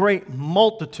 and a great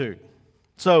multitude.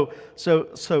 So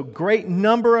great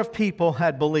number of people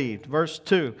had believed. Verse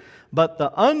 2, but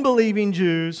the unbelieving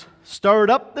Jews stirred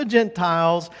up the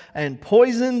Gentiles and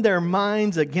poisoned their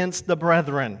minds against the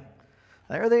brethren.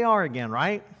 There they are again,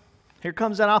 right? Here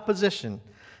comes that opposition.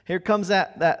 Here comes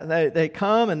that they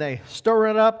come and they stir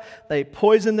it up. They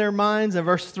poison their minds. In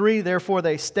verse 3, therefore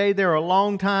they stayed there a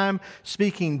long time,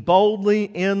 speaking boldly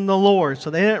in the Lord. So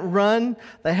they didn't run.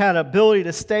 They had ability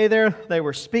to stay there. They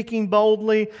were speaking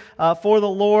boldly for the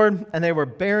Lord, and they were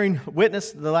bearing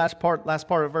witness. The last part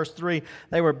of verse 3,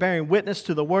 they were bearing witness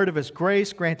to the word of His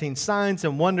grace, granting signs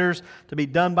and wonders to be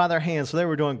done by their hands. So they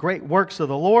were doing great works of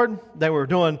the Lord. They were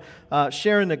doing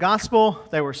sharing the gospel.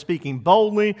 They were speaking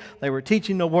boldly. They were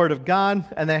teaching the word of God,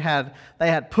 and they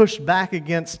had pushed back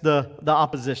against the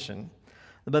opposition.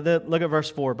 But then, look at verse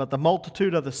 4. But the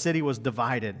multitude of the city was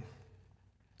divided.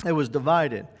 It was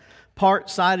divided. Part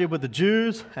sided with the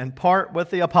Jews and part with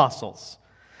the apostles.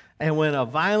 And when a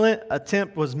violent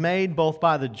attempt was made both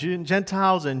by the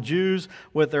Gentiles and Jews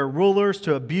with their rulers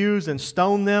to abuse and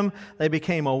stone them, they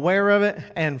became aware of it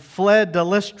and fled to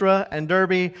Lystra and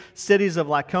Derbe, cities of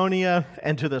Lycaonia,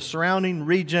 and to the surrounding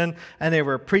region, and they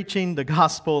were preaching the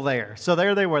gospel there. So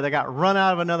there they were. They got run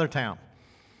out of another town.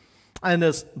 And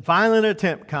this violent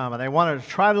attempt came, and they wanted to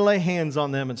try to lay hands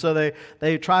on them, and so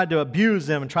they tried to abuse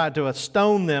them and tried to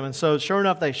stone them. And so sure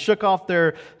enough, they shook off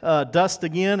their dust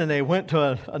again, and they went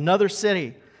to another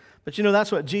city. But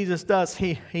that's what Jesus does.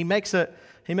 He makes a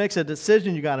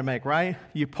decision you got to make, right?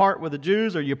 You part with the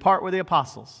Jews or you part with the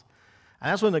apostles.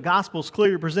 And that's when the gospel's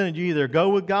clearly presented. You either go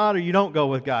with God or you don't go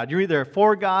with God. You're either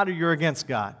for God or you're against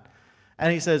God.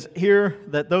 And he says here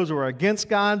that those who were against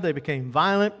God, they became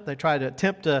violent. They tried to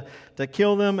attempt to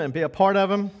kill them and be a part of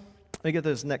them. Let me get to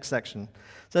this next section. It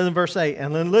says in verse 8,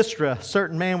 and in Lystra, a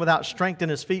certain man without strength in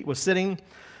his feet was sitting,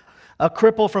 a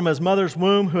cripple from his mother's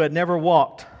womb who had never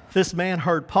walked. This man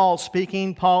heard Paul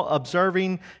speaking. Paul,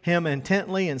 observing him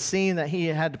intently and seeing that he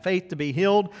had faith to be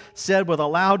healed, said with a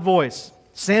loud voice,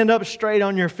 stand up straight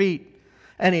on your feet.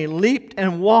 And he leaped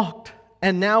and walked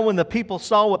And now when the people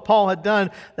saw what Paul had done,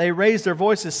 they raised their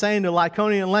voices, saying to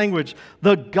Lycaonian language,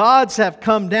 "The gods have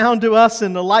come down to us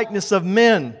in the likeness of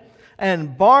men."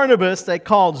 And Barnabas they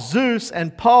called Zeus,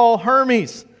 and Paul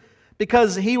Hermes,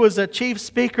 because he was a chief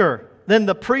speaker. Then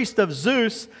the priest of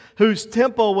Zeus, whose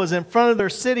temple was in front of their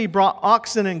city, brought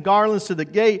oxen and garlands to the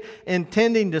gate,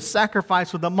 intending to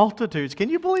sacrifice with the multitudes. Can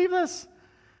you believe this?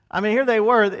 I mean, here they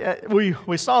were.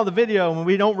 We saw the video, and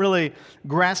we don't really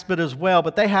grasp it as well,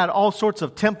 but they had all sorts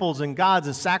of temples and gods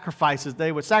and sacrifices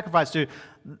they would sacrifice to.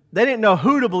 They didn't know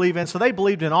who to believe in, so they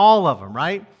believed in all of them,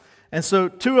 right? And so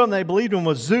two of them they believed in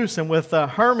was Zeus and with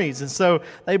Hermes, and so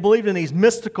they believed in these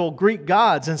mystical Greek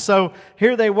gods. And so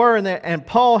here they were, and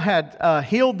Paul had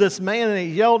healed this man, and he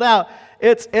yelled out,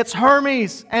 "It's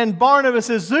Hermes, and Barnabas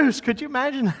is Zeus." Could you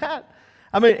imagine that?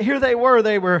 I mean, here they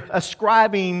were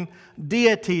ascribing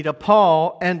deity to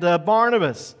Paul and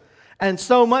Barnabas. And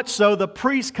so much so, the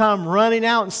priest come running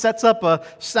out and sets up a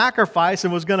sacrifice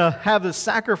and was going to have the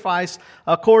sacrifice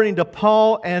according to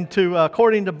Paul and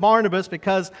according to Barnabas,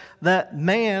 because that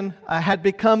man had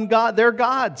become God, their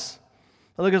gods.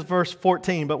 Look at verse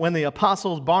 14. But when the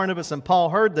apostles Barnabas and Paul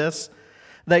heard this,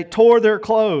 they tore their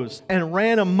clothes and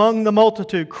ran among the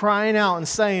multitude, crying out and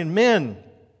saying, "Men,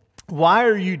 why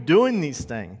are you doing these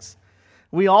things?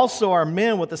 We also are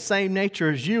men with the same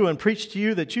nature as you, and preach to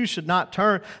you that you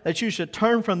should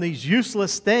turn from these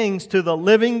useless things to the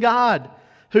living God,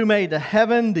 who made the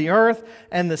heaven, the earth,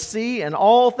 and the sea, and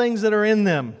all things that are in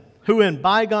them, who in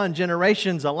bygone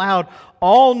generations allowed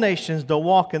all nations to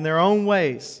walk in their own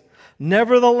ways.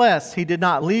 Nevertheless, he did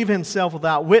not leave himself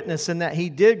without witness, in that he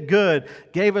did good,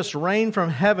 gave us rain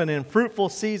from heaven in fruitful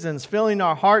seasons, filling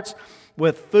our hearts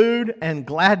with food and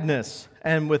gladness."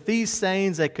 And with these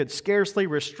sayings, they could scarcely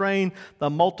restrain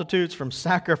the multitudes from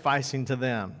sacrificing to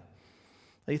them.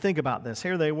 Now you think about this.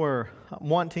 Here they were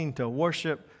wanting to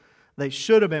worship. They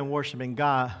should have been worshiping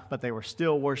God, but they were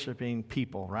still worshiping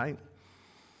people, right?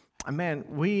 And man,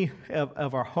 we,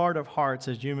 of our heart of hearts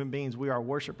as human beings, we are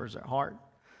worshipers at heart.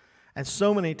 And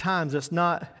so many times it's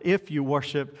not if you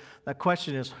worship, the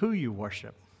question is who you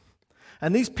worship.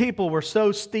 And these people were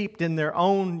so steeped in their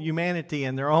own humanity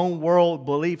and their own world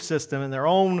belief system and their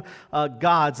own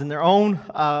gods and their own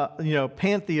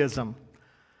pantheism,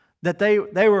 that they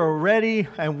were ready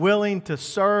and willing to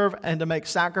serve and to make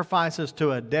sacrifices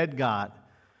to a dead God.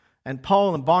 And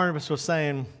Paul and Barnabas were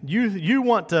saying, you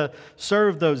want to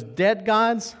serve those dead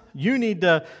gods? You need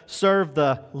to serve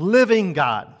the living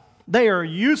God. They are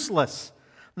useless.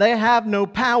 They have no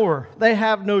power. They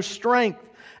have no strength.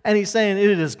 And he's saying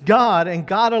it is God and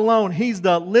God alone. He's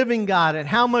the living God. And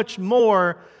how much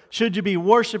more should you be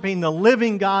worshiping the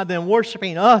living God than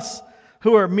worshiping us,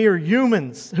 who are mere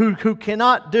humans, who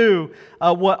cannot do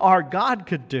what our God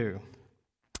could do?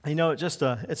 You know, it's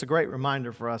a great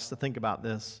reminder for us to think about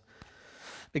this.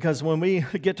 Because when we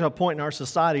get to a point in our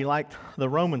society like the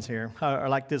Romans here, or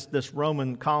like this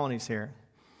Roman colonies here,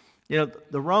 you know,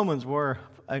 the Romans were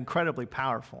incredibly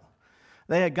powerful.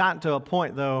 They had gotten to a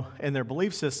point, though, in their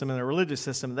belief system, in their religious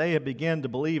system, they had begun to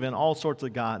believe in all sorts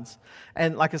of gods.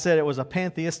 And like I said, it was a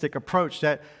pantheistic approach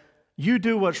that you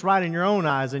do what's right in your own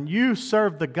eyes and you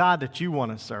serve the God that you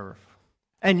want to serve.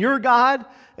 And your God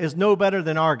is no better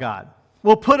than our God.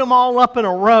 We'll put them all up in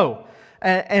a row.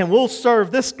 And we'll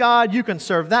serve this God, you can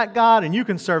serve that God, and you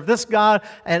can serve this God,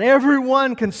 and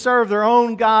everyone can serve their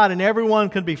own God, and everyone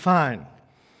can be fine.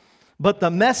 But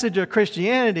the message of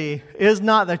Christianity is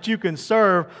not that you can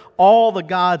serve all the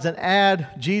gods and add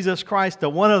Jesus Christ to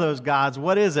one of those gods.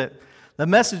 What is it? The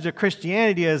message of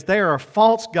Christianity is there are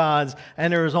false gods,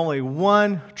 and there is only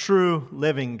one true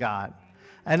living God.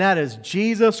 And that is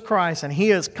Jesus Christ, and He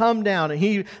has come down,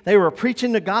 and they were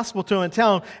preaching the gospel to Him and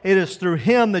telling Him it is through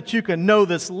Him that you can know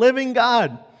this living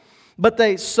God. But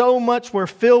they so much were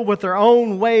filled with their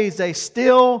own ways, they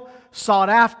still sought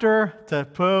after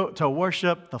to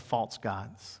worship the false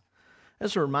gods.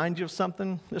 This reminds you of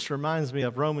something? This reminds me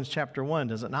of Romans chapter 1,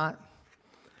 does it not?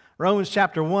 Romans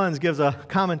chapter 1 gives a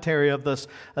commentary of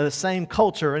the same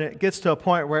culture, and it gets to a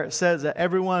point where it says that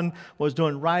everyone was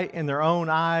doing right in their own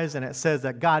eyes, and it says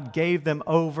that God gave them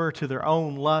over to their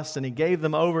own lusts, and He gave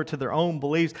them over to their own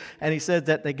beliefs, and He says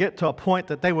that they get to a point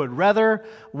that they would rather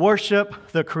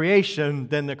worship the creation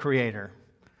than the Creator.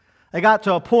 They got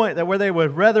to a point that where they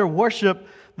would rather worship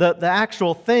the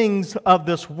actual things of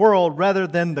this world rather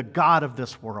than the God of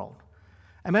this world.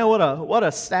 And man, what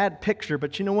a sad picture,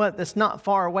 but you know what? That's not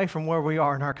far away from where we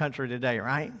are in our country today,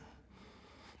 right?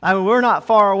 I mean, we're not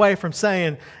far away from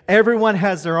saying everyone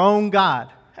has their own God,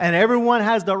 and everyone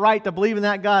has the right to believe in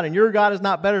that God, and your God is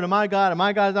not better than my God, and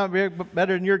my God is not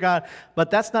better than your God,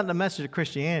 but that's not the message of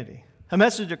Christianity. The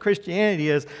message of Christianity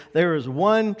is there is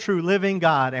one true living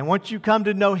God, and once you come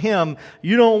to know Him,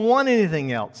 you don't want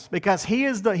anything else, because He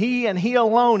and He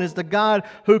alone is the God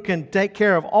who can take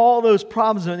care of all those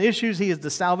problems and issues. He is the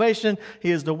salvation,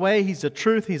 He is the way, He's the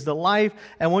truth, He's the life,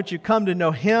 and once you come to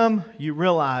know Him, you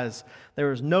realize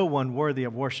there is no one worthy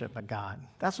of worship but God.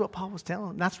 That's what Paul was telling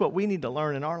them. That's what we need to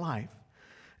learn in our life.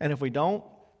 And if we don't,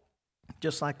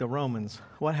 just like the Romans,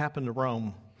 what happened to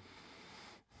Rome?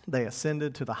 They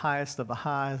ascended to the highest of the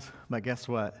highs, but guess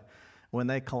what? When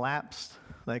they collapsed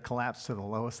to the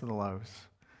lowest of the lows.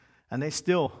 And they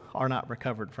still are not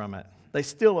recovered from it. They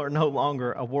still are no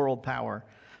longer a world power,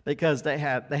 because they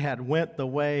had went the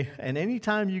way, and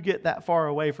anytime you get that far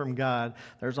away from God,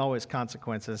 there's always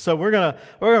consequences. So we're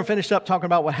gonna finish up talking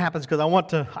about what happens, because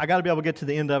I got to be able to get to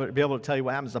the end of it to be able to tell you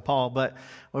what happens to Paul, but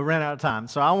we ran out of time.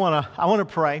 So I wanna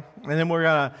pray, and then we're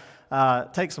gonna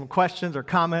take some questions or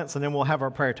comments, and then we'll have our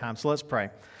prayer time. So let's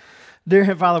pray. Dear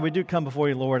Heavenly Father, we do come before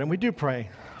you, Lord, and we do pray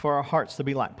for our hearts to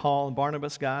be like Paul and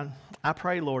Barnabas, God. I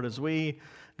pray, Lord, as we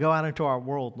go out into our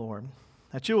world, Lord,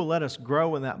 that you will let us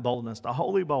grow in that boldness, the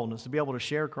holy boldness, to be able to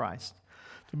share Christ,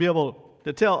 to be able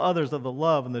to tell others of the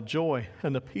love and the joy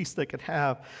and the peace they could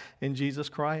have in Jesus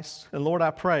Christ. And Lord,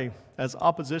 I pray, as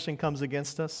opposition comes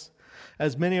against us,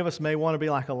 as many of us may want to be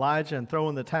like Elijah and throw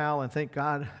in the towel and think,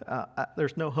 God,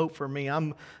 there's no hope for me,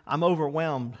 I'm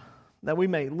overwhelmed, that we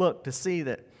may look to see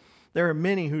that there are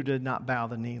many who did not bow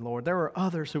the knee, Lord. There are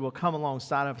others who will come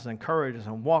alongside of us, encourage us,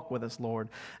 and walk with us, Lord.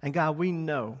 And God, we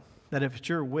know that if it's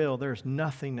your will, there's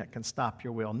nothing that can stop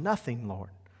your will. Nothing, Lord.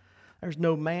 There's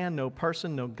no man, no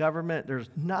person, no government. There's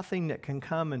nothing that can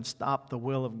come and stop the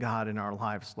will of God in our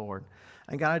lives, Lord.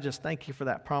 And God, I just thank you for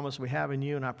that promise we have in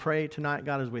you. And I pray tonight,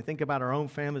 God, as we think about our own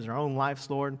families, our own lives,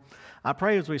 Lord, I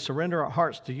pray as we surrender our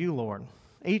hearts to you, Lord,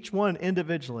 each one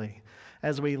individually,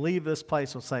 as we leave this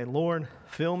place, will say, Lord,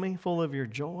 fill me full of your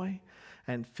joy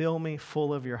and fill me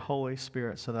full of your Holy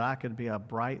Spirit, so that I could be a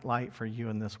bright light for you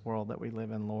in this world that we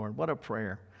live in, Lord. What a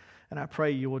prayer. And I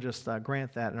pray you will just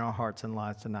grant that in our hearts and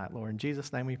lives tonight, Lord. In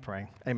Jesus' name we pray. Amen.